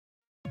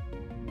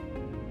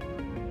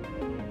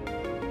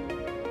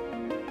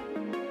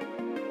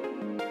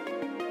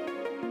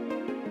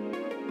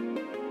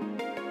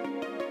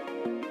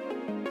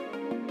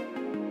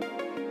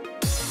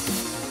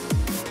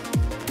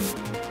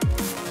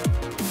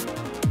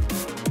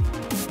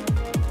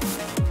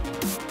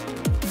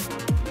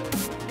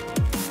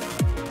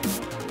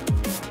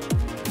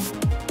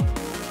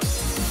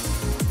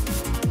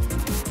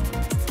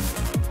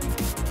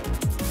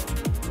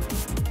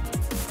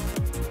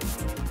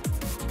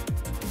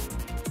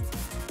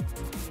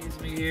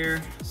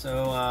here.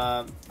 So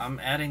I'm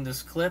adding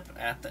this clip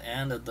at the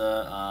end of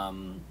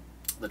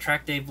the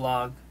track day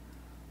vlog.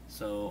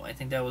 So I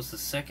think that was the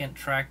second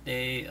track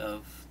day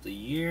of the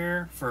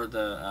year for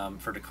the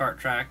kart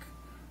track.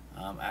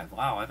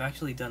 Wow, I've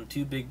actually done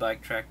 2 big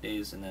bike track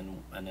days and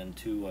then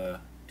two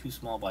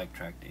small bike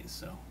track days.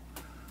 So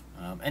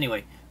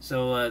anyway,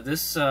 so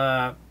this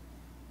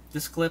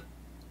clip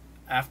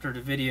after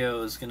the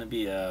video is going to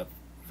be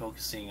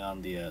focusing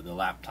on the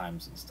lap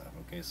times and stuff.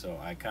 Okay, so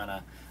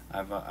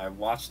I've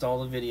watched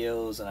all the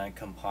videos and I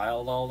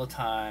compiled all the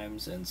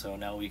times, and so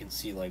now we can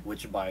see like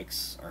which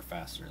bikes are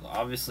faster.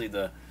 Obviously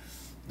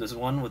this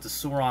one with the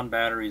Suron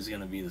battery is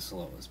going to be the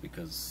slowest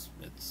because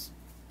it's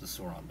the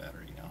Suron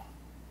battery, you know.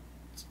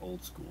 It's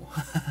old school.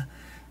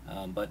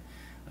 But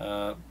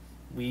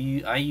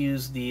I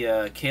use the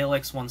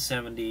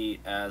KLX170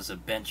 as a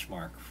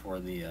benchmark for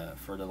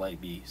the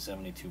Light Bee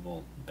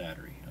 72-volt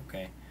battery.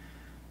 Okay,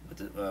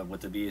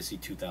 with the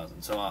BSC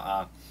 2000.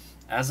 So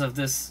as of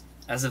this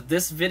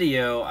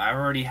video, I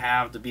already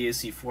have the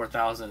BSC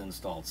 4000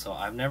 installed. So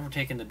I've never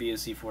taken the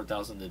BSC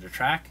 4000 to the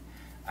track.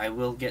 I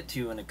will get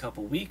to in a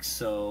couple weeks,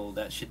 so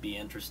that should be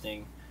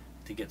interesting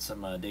to get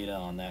some data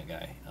on that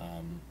guy.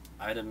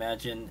 I'd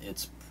imagine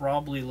it's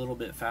probably a little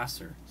bit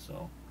faster.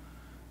 So,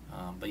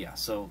 but yeah.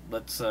 So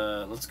let's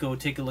go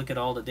take a look at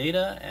all the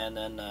data, and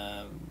then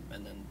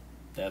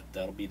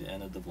that'll be the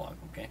end of the vlog.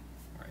 Okay.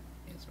 All right.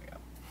 Here's we go.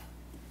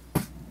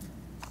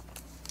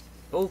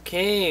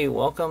 Okay.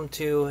 Welcome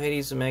to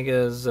Hades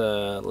Omega's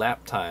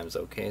lap times.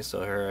 Okay.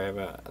 So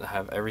here I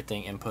have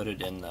everything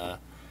inputted in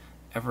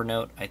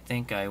Evernote. I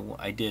think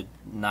I did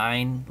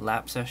 9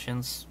 lap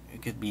sessions.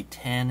 It could be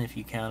 10 if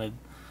you counted.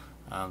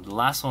 The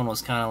last one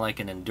was kind of like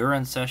an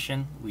endurance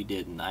session. We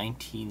did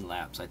 19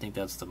 laps. I think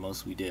that's the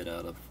most we did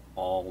out of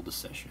all the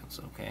sessions.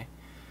 Okay.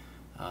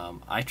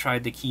 I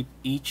tried to keep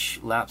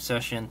each lap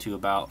session to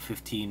about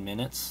 15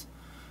 minutes.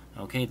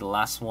 Okay. The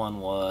last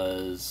one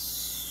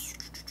was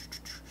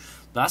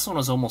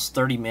almost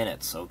 30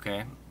 minutes.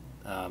 Okay.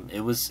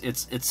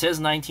 It says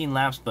 19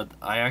 laps, but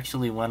I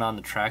actually went on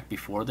the track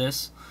before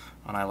this,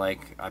 and I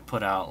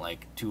put out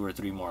like 2 or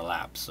 3 more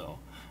laps. So.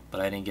 But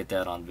I didn't get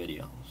that on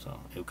video, so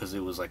because it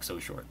was like so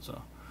short.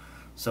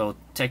 So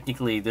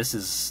technically,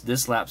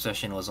 this lap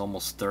session was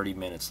almost 30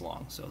 minutes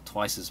long, so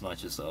twice as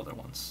much as the other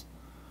ones.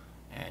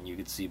 And you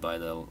could see by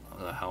the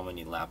how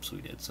many laps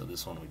we did. So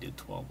this one we did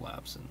 12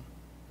 laps, and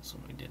this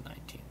one we did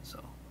 19.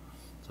 So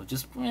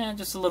just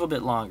a little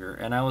bit longer.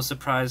 And I was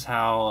surprised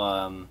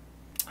how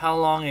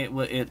long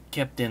it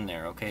kept in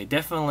there. Okay,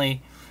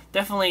 definitely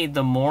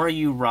the more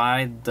you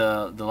ride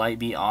the Light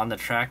Bee on the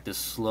track, the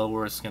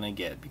slower it's gonna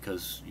get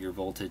because your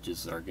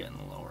voltages are getting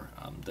lower.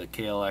 The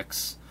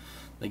KLX,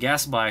 the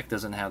gas bike,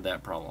 doesn't have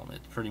that problem.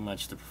 It's pretty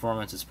much, the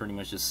performance is pretty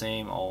much the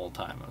same all the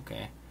time.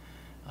 Okay,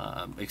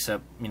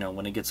 except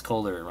when it gets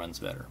colder, it runs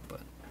better.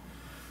 But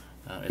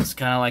it's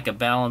kind of like a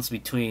balance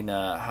between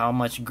how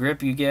much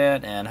grip you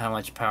get and how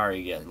much power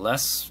you get.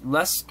 Less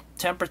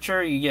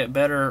temperature, you get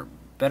better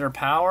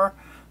power,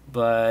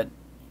 but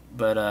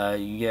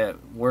you get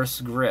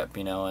worse grip,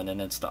 and then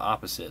it's the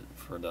opposite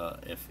for the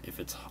if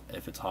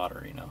it's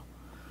hotter,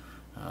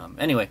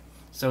 Anyway,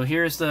 so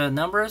here's the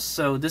numbers.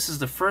 So this is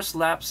the first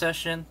lap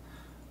session.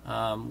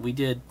 We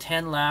did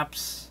 10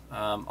 laps.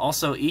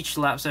 Also, each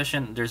lap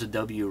session there's a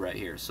W right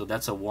here, so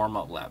that's a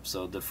warm-up lap.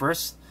 So the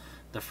first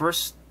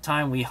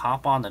time we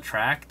hop on the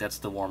track, that's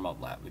the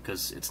warm-up lap,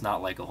 because it's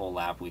not like a whole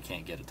lap. We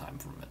can't get a time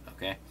from it.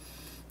 Okay.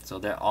 So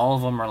that all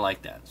of them are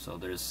like that. So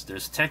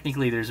there's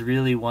technically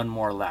really one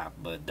more lap,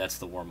 but that's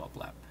the warm-up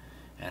lap,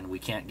 and we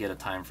can't get a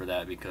time for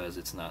that because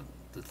it's not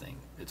the thing.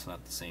 It's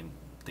not the same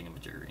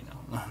thingamajigger,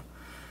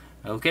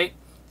 Okay.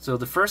 So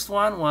the first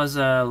one was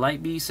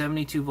Light Bee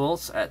 72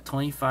 volts at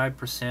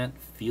 25%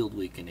 field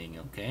weakening.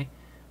 Okay.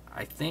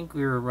 I think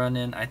we were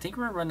running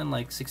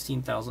like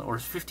 16,000 or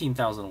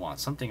 15,000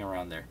 watts, something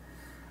around there.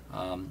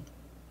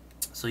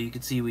 So you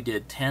can see we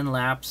did 10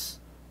 laps.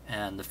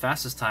 And the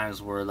fastest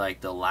times were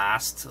like the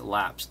last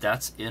laps.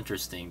 That's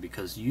interesting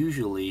because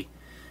usually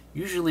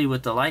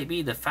with the Light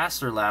Bee, the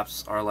faster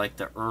laps are like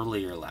the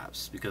earlier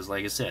laps, because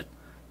like I said,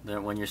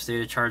 when your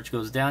state of charge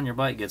goes down, your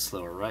bike gets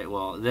slower, right?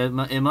 Well,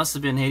 it must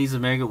have been Hades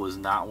Omega was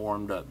not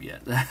warmed up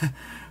yet.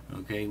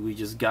 Okay, we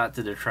just got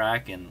to the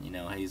track, and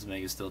Hades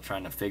Omega is still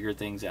trying to figure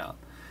things out,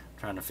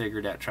 trying to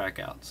figure that track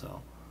out.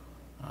 So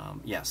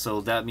yeah,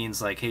 so that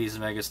means like Hades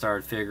Omega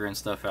started figuring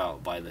stuff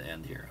out by the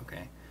end here.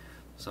 Okay.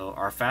 So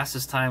our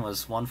fastest time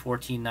was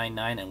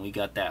 1:14.99, and we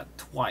got that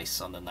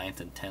twice on the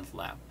 9th and 10th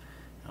lap.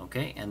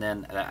 Okay, and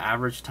then the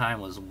average time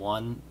was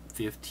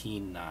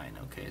 1:15.9.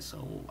 Okay,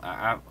 so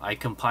I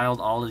compiled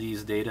all of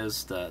these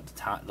datas, the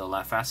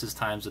fastest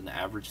times and the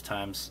average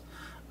times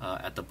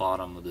at the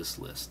bottom of this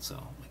list,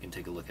 so we can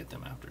take a look at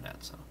them after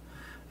that. So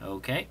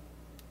okay,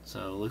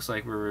 so it looks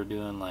like we were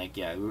doing like,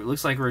 yeah, it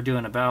looks like we're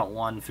doing about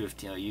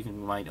 1:15. You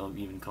might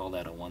even call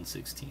that a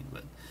 1:16,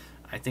 but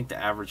I think the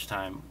average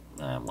time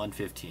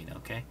 1:15.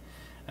 Okay.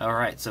 All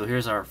right. So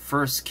here's our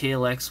first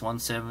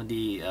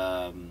KLX170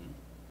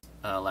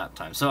 lap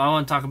time. So I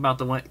want to talk about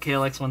the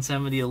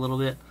KLX170 a little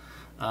bit.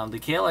 The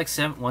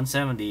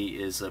KLX170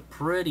 is a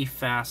pretty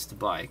fast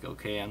bike,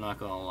 okay? I'm not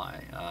gonna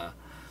lie.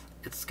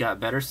 It's got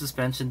better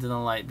suspension than the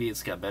Light Bee.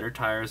 It's got better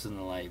tires than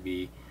the Light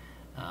Bee.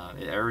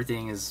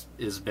 Everything is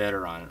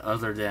better on it,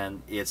 other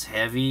than it's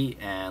heavy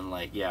and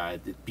like, yeah,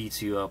 it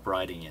beats you up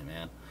riding it,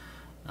 man.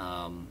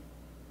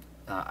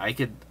 I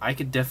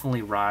could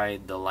definitely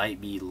ride the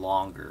Light Bee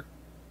longer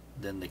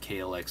than the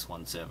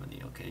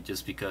KLX170, okay?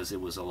 Just because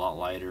it was a lot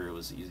lighter. It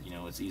was, you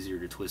know, it's easier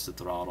to twist the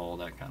throttle, all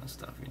that kind of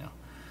stuff, you know.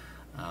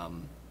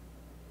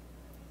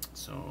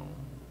 So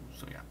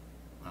yeah.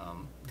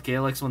 The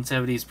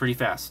KLX170 is pretty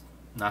fast.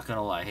 Not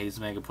gonna lie, Hayes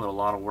Mega put a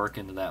lot of work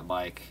into that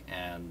bike,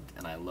 and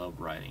I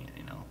love riding it,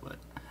 you know. But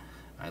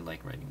I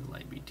like riding the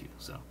Light Bee too.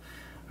 So,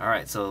 all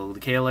right. So the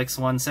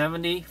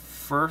KLX170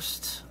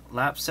 first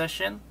lap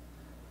session.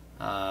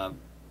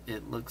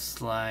 It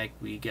looks like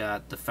we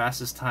got the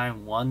fastest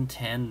time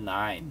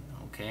 1:10.9.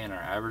 Okay, and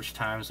our average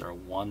times are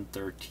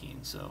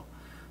 1:13. So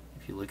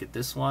if you look at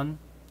this one,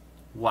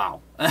 wow,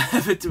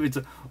 it's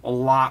a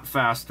lot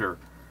faster.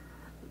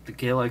 The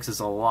KLX is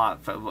a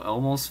lot,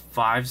 almost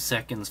 5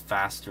 seconds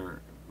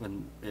faster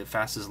when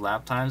fastest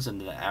lap times, and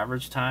the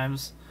average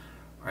times,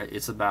 right?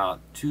 It's about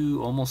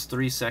almost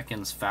 3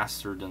 seconds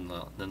faster than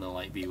the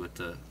Light Bee with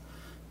the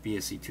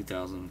BSC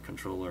 2000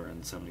 controller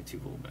and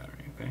 72-volt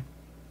battery.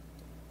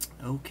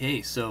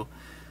 Okay, so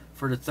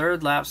for the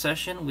third lap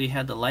session, we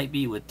had the Light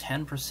Bee with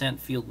 10%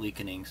 field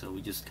weakening. So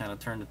we just kind of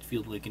turned the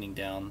field weakening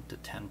down to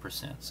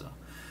 10%. So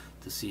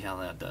to see how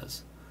that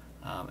does.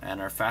 And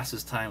our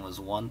fastest time was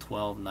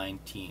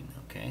 1:12.19.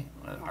 Okay,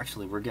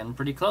 actually we're getting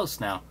pretty close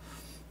now.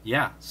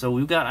 Yeah, so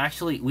we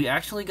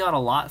actually got a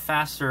lot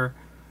faster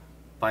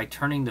by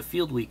turning the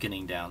field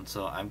weakening down.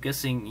 So I'm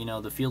guessing, you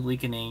know, the field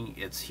weakening,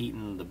 it's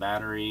heating the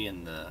battery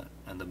and the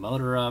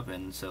motor up,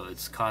 and so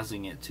it's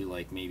causing it to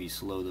like maybe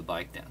slow the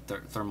bike down,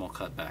 thermal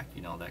cutback,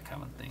 you know, that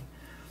kind of thing.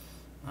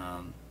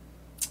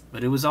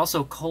 But it was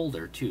also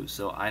colder too,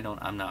 so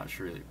I'm not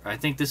sure. I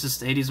think this is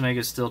Hades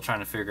Mega is still trying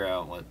to figure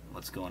out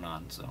what's going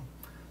on, so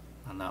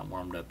I'm not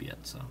warmed up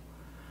yet.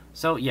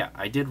 So yeah,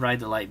 I did ride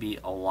the Light Bee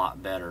a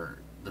lot better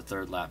the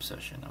third lap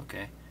session.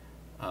 Okay,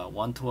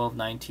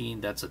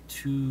 1:12.19. That's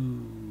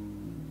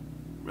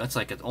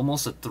like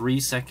almost a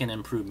 3-second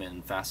improvement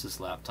in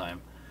fastest lap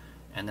time,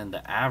 and then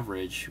the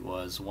average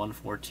was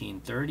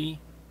 1:14.30.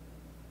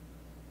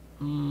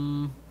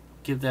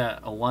 Give that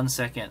a 1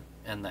 second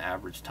in the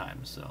average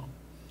time. So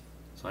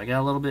I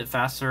got a little bit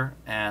faster,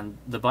 and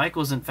the bike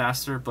wasn't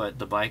faster, but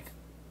the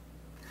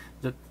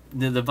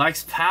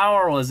bike's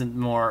power wasn't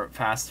more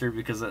faster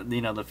because,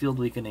 you know, the field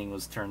weakening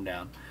was turned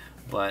down,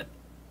 but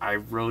I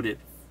rode it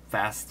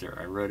faster.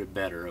 I rode it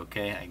better.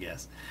 Okay, I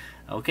guess.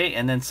 Okay,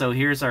 and then so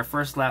here's our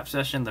first lap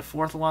session, the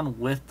fourth one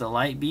with the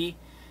Light Bee,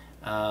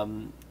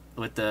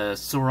 with the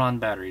Suron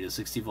battery, the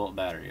 60-volt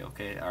battery.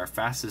 Okay, our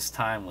fastest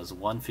time was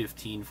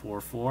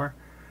 1:15.44.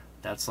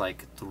 That's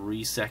like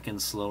 3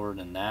 seconds slower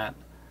than that,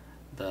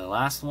 the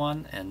last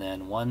one, and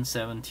then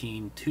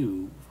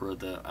 1:17.2 for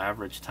the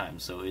average time.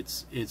 So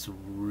it's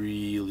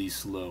really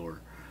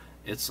slower.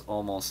 It's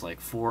almost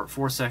like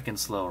four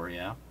seconds slower,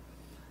 yeah.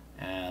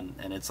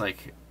 And it's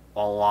like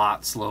a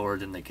lot slower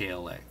than the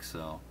KLX.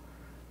 So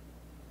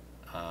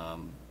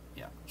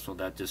yeah, so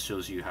that just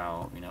shows you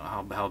how, you know,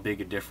 how big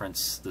a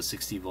difference the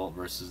 60-volt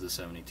versus the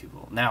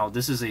 72-volt. Now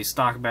this is a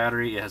stock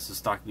battery. It has the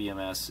stock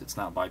BMS. It's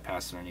not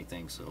bypassed or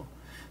anything. So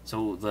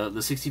the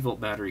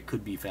 60-volt battery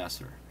could be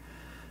faster.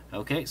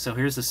 Okay, so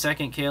here's the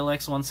second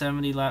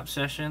KLX170 lap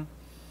session.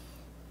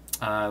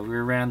 We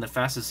ran the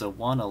fastest of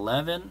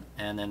 1:11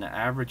 and then an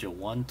average of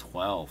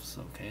 1:12.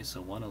 So, okay,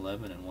 so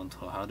 1:11 and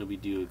 1:12. How do we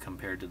do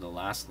compared to the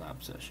last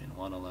lap session?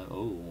 1:11.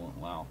 Oh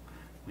wow,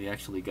 we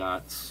actually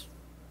got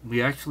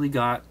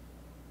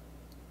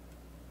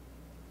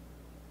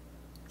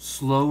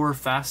slower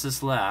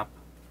fastest lap.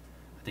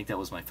 I think that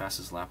was my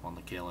fastest lap on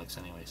the KLX,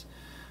 anyways.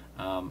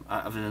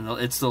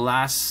 It's the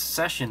last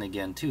session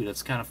again too.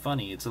 That's kind of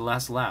funny. It's the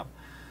last lap.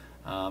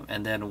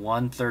 And then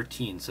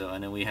 1:13. So,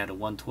 and then we had a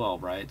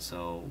 1:12, right?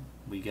 So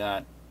we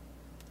got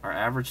our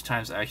average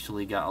times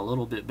actually got a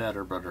little bit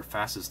better, but our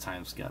fastest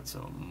times got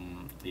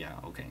yeah,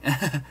 okay.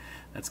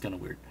 That's kind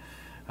of weird.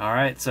 All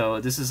right, so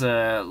this is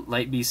a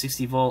Light Bee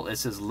 60-volt. It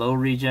says low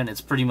regen.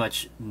 It's pretty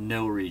much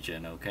no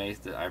regen. Okay,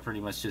 I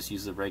pretty much just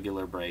use the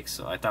regular brakes.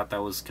 So I thought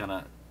that was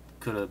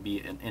could be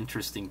an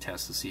interesting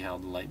test to see how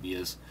the Light Bee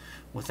is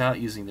without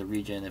using the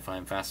regen, if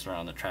I'm faster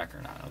on the track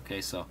or not.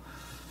 Okay, so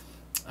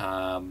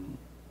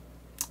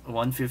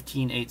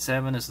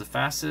 1:15.87 is the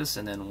fastest,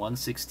 and then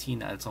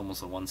 1:16, it's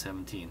almost a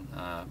 1:17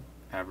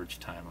 average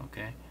time.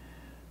 Okay,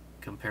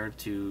 compared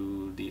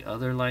to the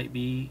other Light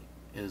Bee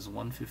is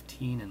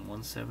 1:15 and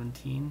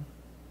 1:17.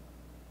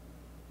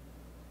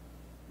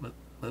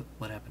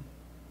 What happened?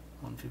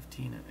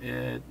 1:15.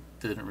 It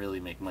didn't really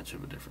make much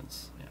of a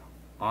difference. Yeah,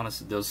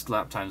 honestly, those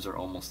lap times are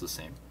almost the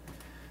same.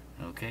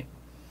 Okay.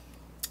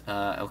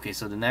 Okay,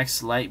 so the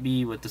next Light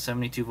Bee with the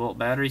 72-volt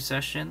battery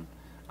session.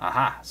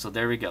 Aha, so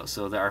there we go.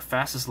 So our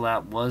fastest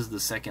lap was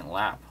the second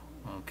lap.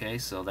 Okay,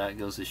 so that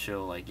goes to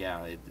show, like,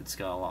 yeah, it's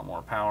got a lot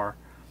more power.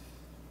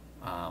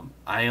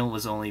 I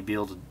was only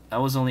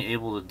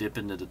able to dip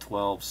into the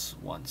 12s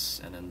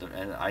once, and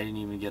and I didn't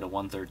even get a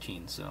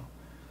 113.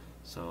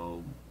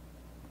 So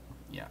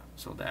yeah.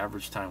 So the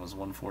average time was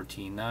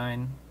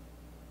 114.9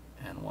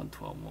 and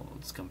 112. Well,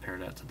 let's compare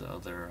that to the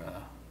other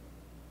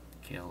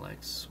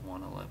KLX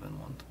 111,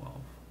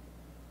 112.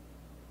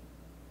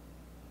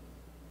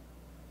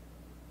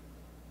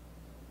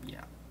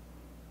 Yeah.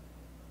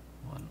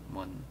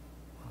 111,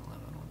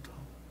 112.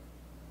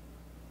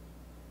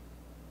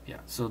 Yeah,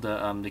 so the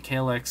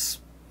KLX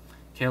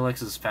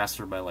is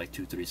faster by like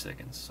 2-3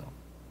 seconds. So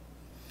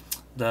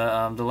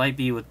the Light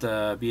Bee with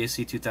the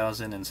BAC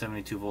 2000 and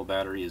 72-volt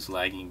battery is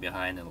lagging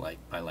behind in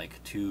by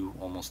like 2,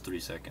 almost 3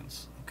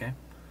 seconds. Okay.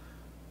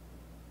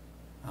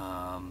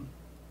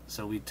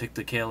 So we took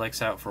the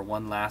KLX out for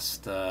one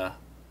last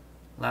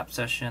lap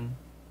session,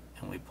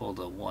 and we pulled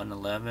a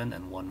 111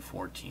 and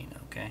 114.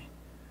 Okay.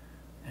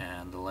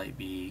 And the Light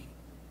Bee,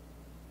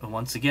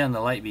 once again,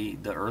 the Light Bee,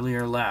 the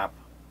earlier lap,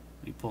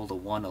 we pulled a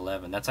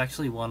 111. That's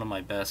actually one of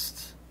my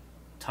best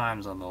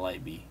times on the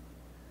Light Bee.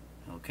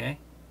 Okay,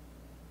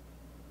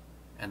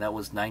 and that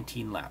was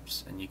 19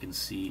 laps, and you can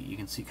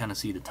kind of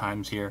see the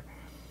times here.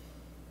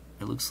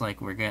 It looks like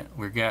we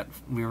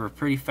were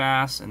pretty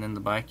fast, and then the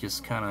bike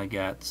just kind of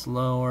got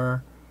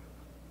slower,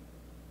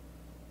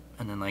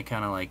 and then I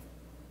kind of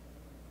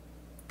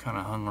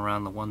hung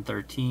around the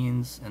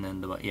 113s, and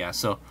then yeah.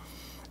 So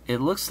it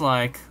looks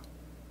like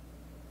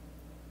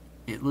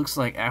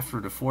after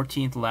the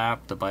 14th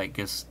lap, the bike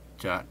just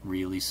got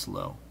really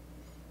slow.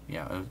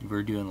 Yeah,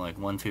 we're doing like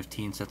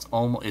 115.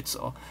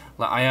 So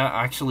I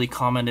actually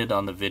commented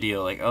on the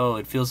video like, oh,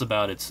 it feels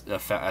about as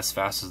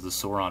fast as the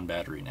Sauron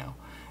battery now,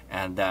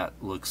 and that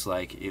looks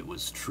like it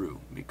was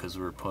true, because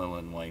we're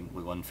pulling like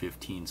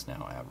 115s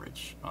now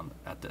average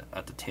at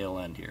the tail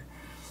end here.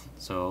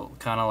 So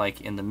kind of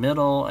like in the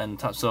middle and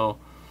top. So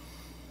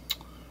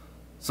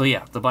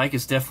yeah, the bike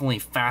is definitely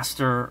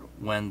faster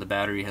when the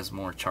battery has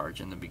more charge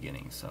in the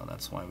beginning. So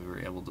that's why we were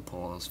able to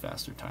pull those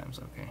faster times.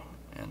 Okay,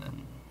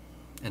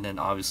 and then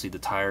obviously the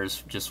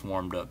tires just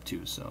warmed up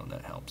too, so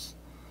that helps.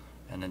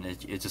 And then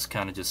it just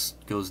kind of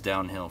just goes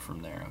downhill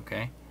from there.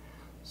 Okay,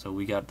 so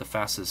we got the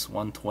fastest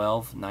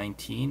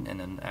 112.19 and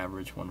then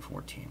average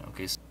 114.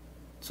 Okay,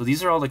 so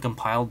these are all the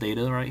compiled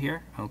data right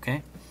here.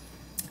 Okay,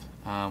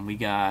 we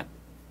got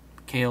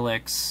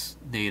KLX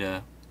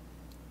data.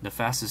 The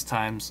fastest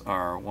times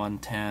are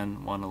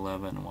 110,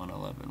 111,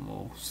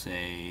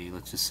 111.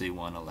 Let's just say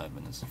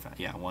 111 is the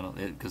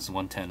because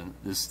 110,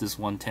 this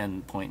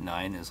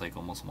 110.9 is like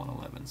almost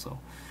 111. So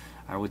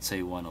I would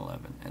say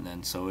 111. And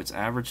then so its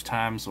average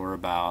times were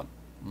about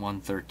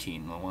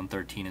 113. Well,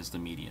 113 is the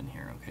median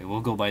here. Okay, we'll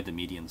go by the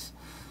medians.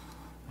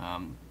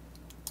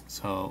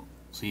 So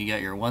you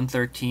got your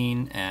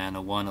 113 and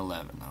a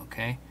 111.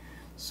 Okay.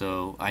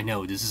 So I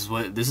know this is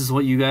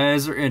what you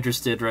guys are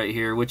interested right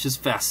here. Which is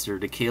faster,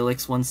 the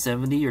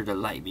KLX170 or the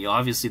Light Bee?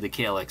 Obviously the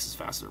KLX is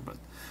faster, but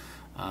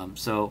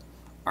so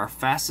our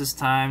fastest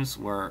times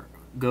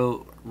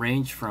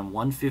range from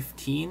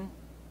 115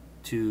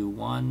 to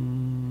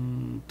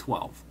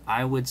 112.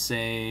 I would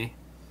say,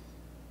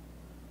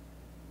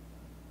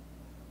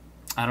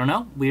 I don't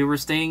know. We were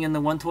staying in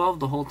the 112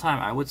 the whole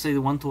time. I would say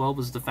the 112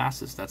 is the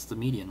fastest. That's the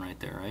median right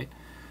there, right?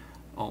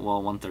 Oh,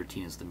 well,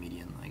 113 is the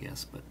median, I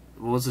guess, but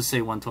we'll just say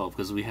 112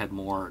 because we had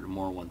more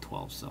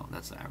 112, so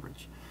that's the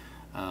average.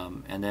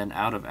 And then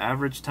out of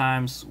average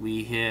times,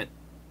 we hit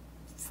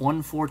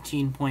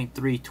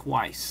 114.3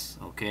 twice.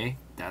 Okay,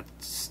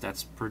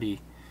 that's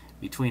pretty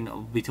between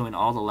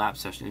all the lap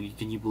sessions.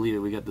 Can you believe it?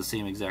 We got the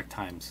same exact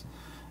times,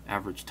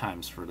 average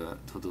times for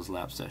those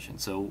lap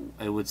sessions. So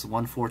it was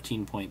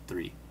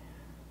 114.3.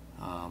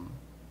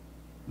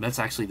 That's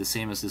actually the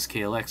same as this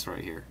KLX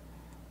right here.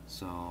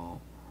 So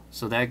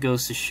that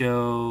goes to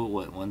show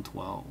what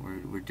 112.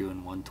 We're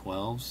doing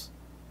 112s,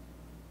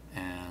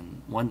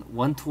 and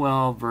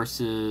 112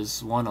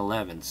 versus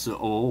 111. So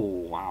oh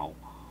wow.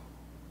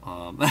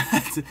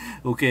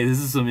 Okay, this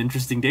is some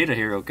interesting data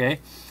here. Okay,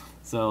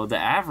 so the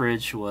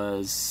average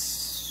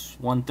was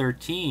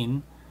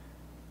 113,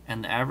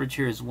 and the average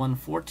here is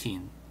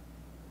 114.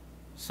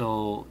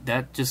 So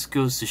that just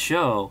goes to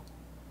show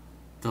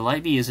the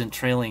Light Bee isn't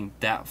trailing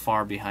that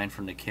far behind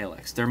from the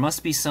KLX. There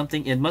must be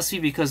something. It must be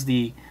because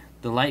the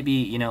Light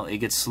Bee, you know, it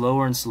gets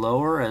slower and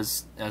slower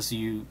as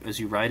you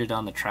ride it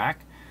on the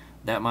track.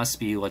 That must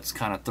be what's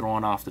kind of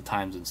throwing off the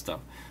times and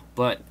stuff.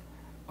 But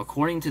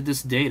according to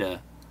this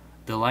data,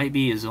 the Light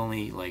Bee is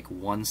only like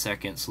 1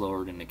 second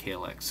slower than the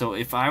KLX. So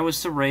if I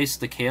was to race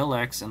the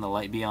KLX and the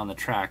Light Bee on the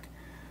track,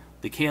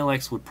 the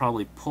KLX would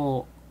probably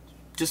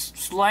just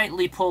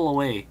slightly pull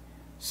away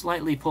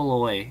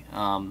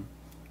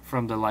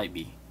from the Light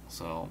Bee.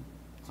 So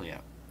yeah.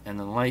 And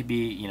the Light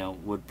Bee, you know,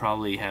 would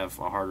probably have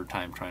a harder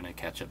time trying to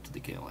catch up to the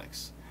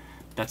KLX.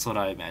 That's what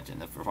I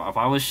imagine. If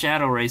I was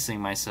shadow racing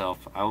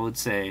myself, I would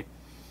say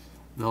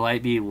the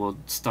Light Bee will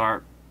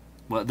start.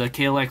 Well, the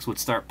KLX would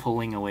start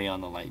pulling away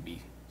on the Light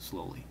Bee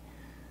slowly.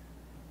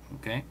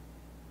 Okay.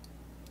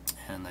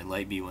 And the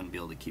Light Bee wouldn't be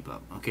able to keep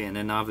up. Okay, and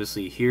then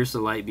obviously here's the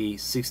Light Bee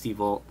 60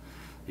 volt.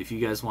 if you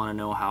guys want to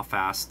know how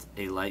fast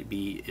a Light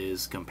Bee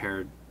is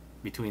compared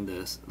between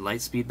the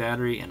Lightspeed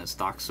battery and a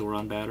stock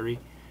Sur battery,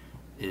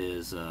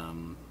 is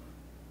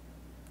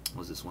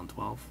was this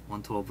 112?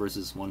 112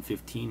 versus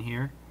 115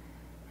 here.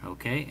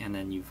 Okay, and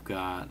then you've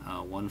got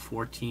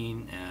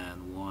 114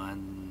 and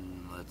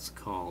one, let's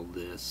call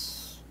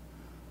this,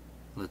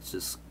 let's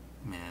just,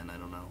 man, I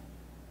don't know,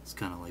 it's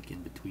kind of like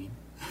in between.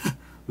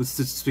 Let's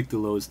just pick the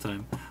lowest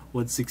time,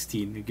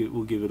 116.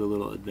 We'll give it a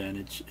little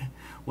advantage.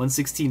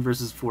 116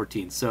 versus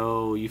 14.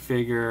 So you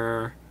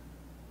figure,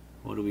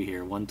 what do we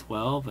hear?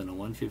 112 and a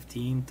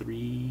 115,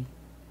 3.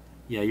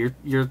 Yeah,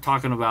 you're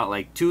talking about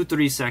like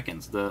 2-3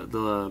 seconds.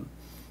 The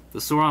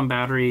Sur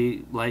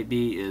battery Light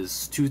Bee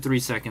is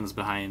 2-3 seconds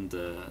behind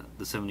the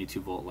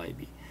 72 volt Light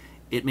Bee.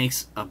 It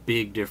makes a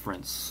big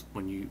difference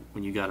when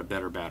you got a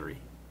better battery.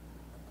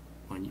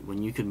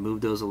 When you can move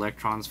those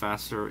electrons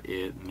faster,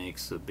 it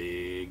makes a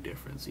big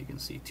difference. You can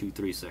see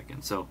 2-3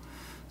 seconds. So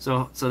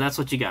that's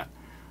what you got.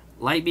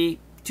 Light Bee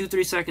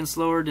 2-3 seconds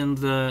slower than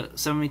the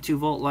 72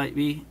 volt Light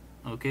Bee.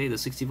 Okay, the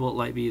 60 volt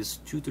Light Bee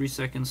is 2-3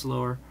 seconds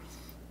slower,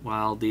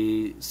 while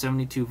the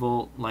 72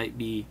 volt Light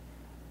Bee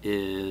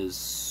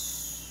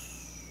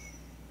is,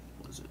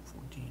 what is it,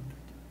 14?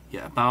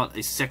 Yeah, about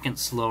a second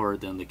slower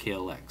than the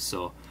KLX.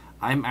 So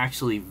I'm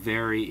actually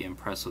very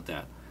impressed with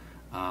that.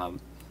 I'll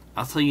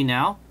tell you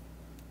now,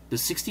 the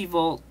 60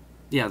 volt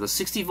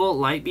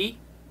Light Bee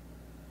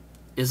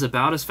is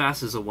about as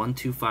fast as a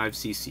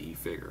 125cc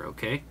figure,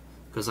 okay?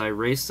 Because I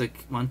raced the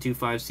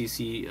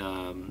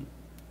 125cc,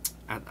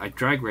 I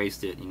drag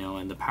raced it, you know,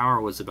 and the power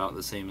was about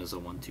the same as a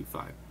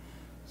 125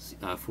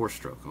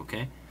 4-stroke,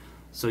 okay?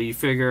 So you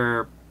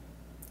figure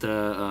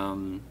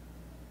the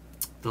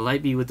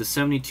Light Bee with the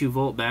 72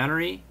 volt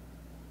battery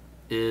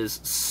is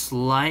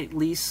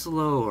slightly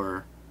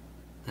slower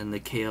than the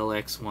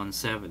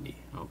KLX170,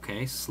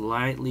 okay?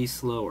 Slightly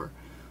slower.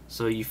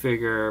 So you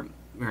figure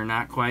we're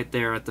not quite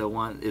there at the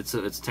one. It's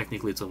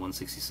technically it's a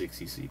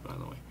 166cc, by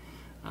the way.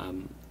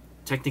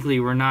 Technically,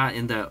 we're not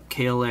in the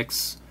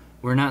KLX.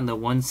 We're not in the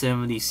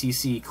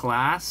 170cc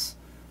class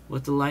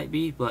with the Light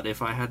Bee. But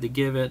if I had to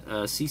give it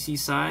a cc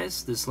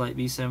size, this Light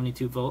Bee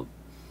 72 volt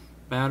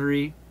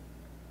battery,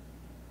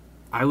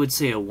 I would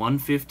say a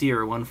 150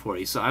 or a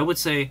 140. So I would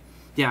say,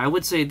 yeah, I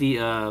would say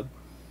the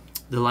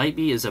Light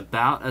Bee is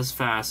about as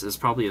fast as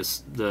probably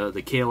the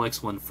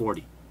KLX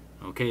 140.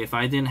 Okay, if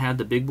I didn't have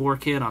the big bore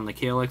kit on the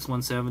KLX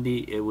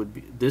 170,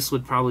 this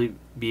would probably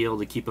be able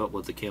to keep up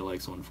with the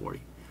KLX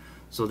 140.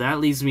 So that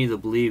leads me to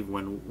believe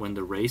when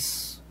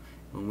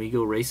we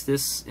go race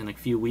this in a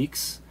few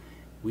weeks,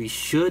 we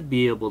should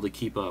be able to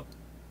keep up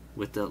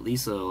with at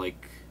least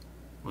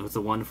with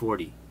the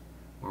 140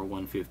 or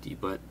 150.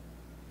 But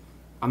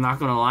I'm not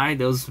gonna lie,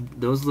 those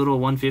little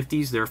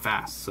 150s, they're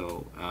fast.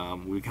 So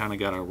we kind of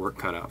got our work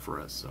cut out for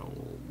us. So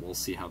we'll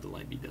see how the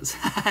Light Bee does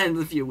in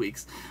a few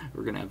weeks.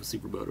 We're gonna have a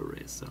Super Moto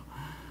race. So,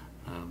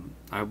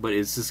 but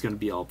it's just gonna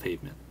be all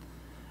pavement.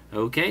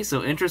 Okay,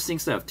 so interesting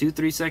stuff.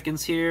 2-3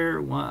 seconds here,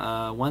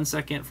 1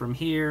 second from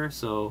here.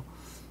 So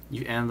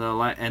and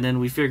then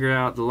we figure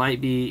out the Light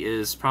Bee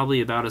is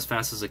probably about as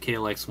fast as a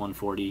KLX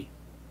 140.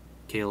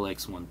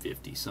 KLX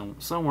 150, so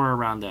somewhere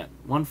around that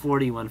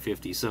 140,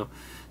 150.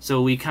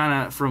 So we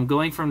kind of, from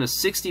going from the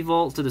 60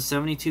 volt to the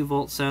 72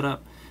 volt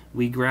setup,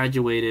 we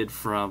graduated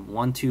from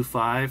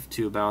 125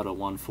 to about a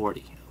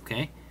 140.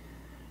 Okay,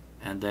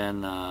 and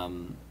then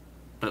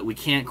but we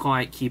can't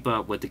quite keep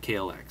up with the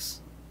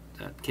KLX.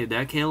 That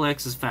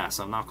KLX is fast.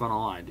 I'm not gonna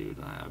lie, dude.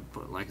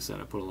 Like I said,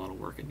 I put a lot of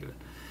work into it.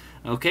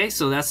 Okay,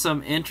 so that's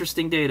some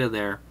interesting data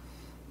there.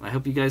 I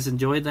hope you guys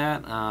enjoyed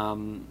that.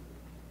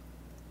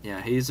 Yeah,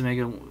 Hades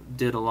Omega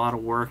did a lot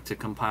of work to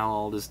compile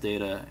all this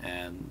data,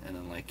 and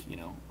then, like, you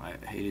know,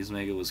 Hades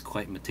Omega was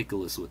quite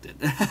meticulous with it.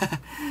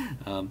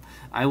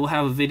 I will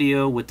have a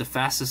video with the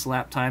fastest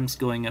lap times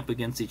going up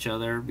against each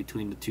other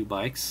between the two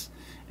bikes,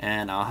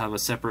 and I'll have a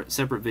separate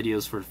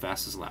videos for the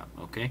fastest lap.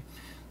 Okay,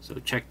 so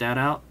check that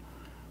out.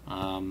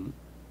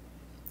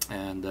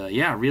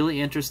 Yeah, really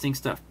interesting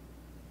stuff.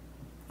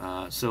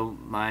 So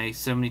my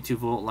 72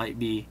 volt Light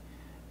Bee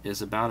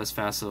is about as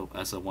fast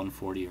as a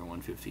 140 or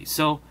 150.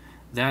 So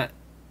that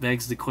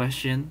begs the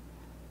question: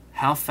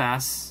 how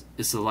fast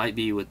is the Light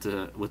Bee with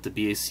the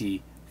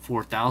BAC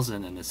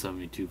 4000 and the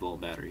 72 volt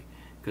battery?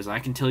 Because I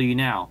can tell you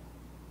now,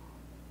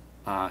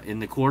 in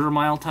the quarter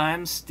mile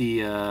times,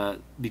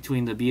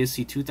 between the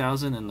BAC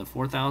 2000 and the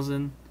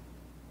 4000,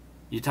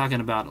 you're talking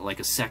about like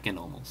a second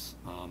almost.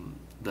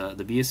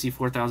 The BAC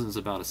 4000 is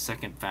about a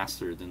second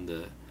faster than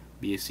the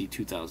BAC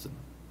 2000.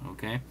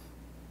 Okay,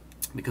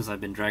 because I've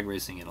been drag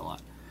racing it a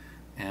lot,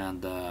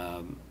 and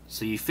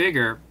so you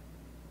figure,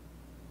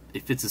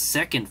 if it's a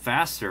second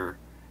faster,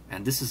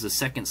 and this is a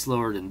second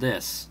slower than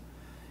this,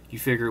 you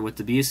figure with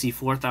the BSC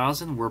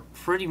 4000, we're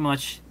pretty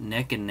much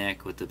neck and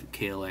neck with the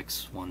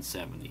KLX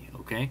 170,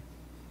 okay?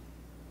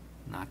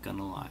 Not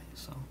gonna lie.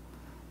 So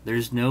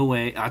there's no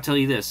way, I'll tell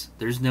you this,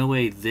 there's no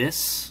way the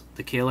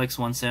KLX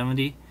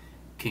 170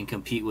 can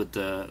compete with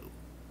the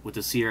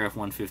CRF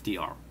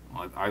 150R.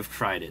 I've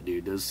tried it,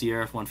 dude. Those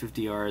CRF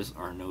 150Rs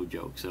are no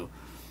joke. So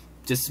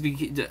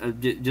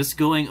just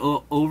going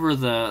over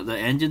the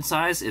engine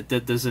size,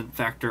 that doesn't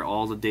factor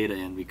all the data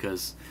in,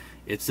 because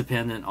it's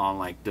dependent on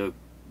like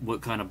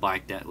what kind of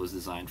bike that was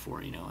designed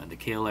for, you know. And the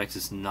KLX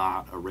is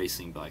not a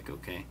racing bike,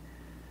 okay?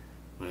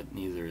 But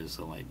neither is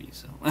the Light Bee,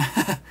 so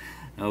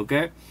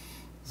okay.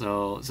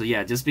 So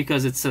yeah, just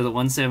because it's the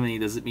 170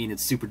 doesn't mean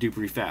it's super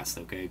duper fast,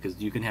 okay? Because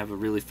you can have a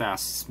really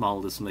fast small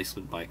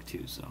displacement bike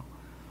too. So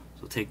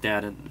take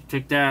that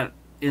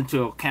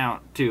into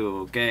account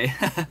too, okay?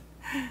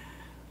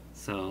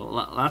 So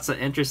lots of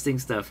interesting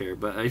stuff here,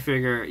 but I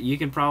figure you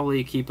can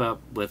probably keep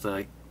up with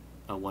a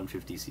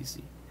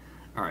 150cc.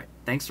 All right,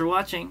 thanks for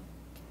watching.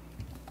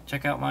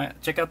 Check out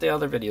the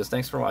other videos.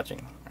 Thanks for watching.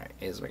 All right,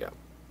 here's we go.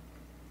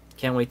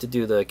 Can't wait to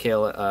do the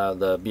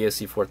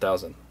BSC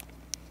 4000.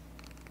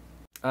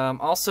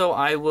 Also,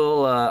 I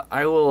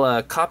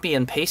will copy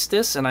and paste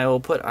this, and I will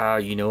put.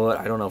 You know what?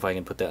 I don't know if I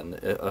can put that in.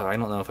 I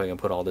don't know if I can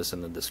put all this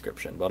in the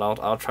description, but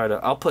I'll try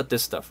to. I'll put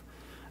this stuff.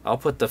 I'll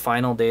put the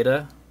final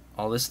data,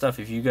 all this stuff.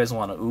 If you guys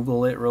want to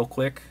Oogle it real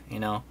quick, you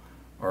know,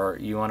 or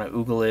you want to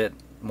Oogle it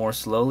more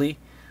slowly,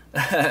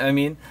 I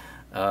mean,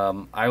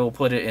 I will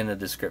put it in the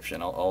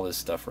description. All this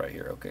stuff right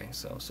here. Okay,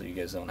 so you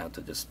guys don't have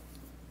to just,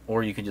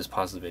 or you can just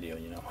pause the video,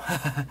 you know,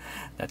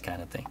 that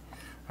kind of thing.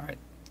 All right,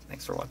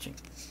 thanks for watching.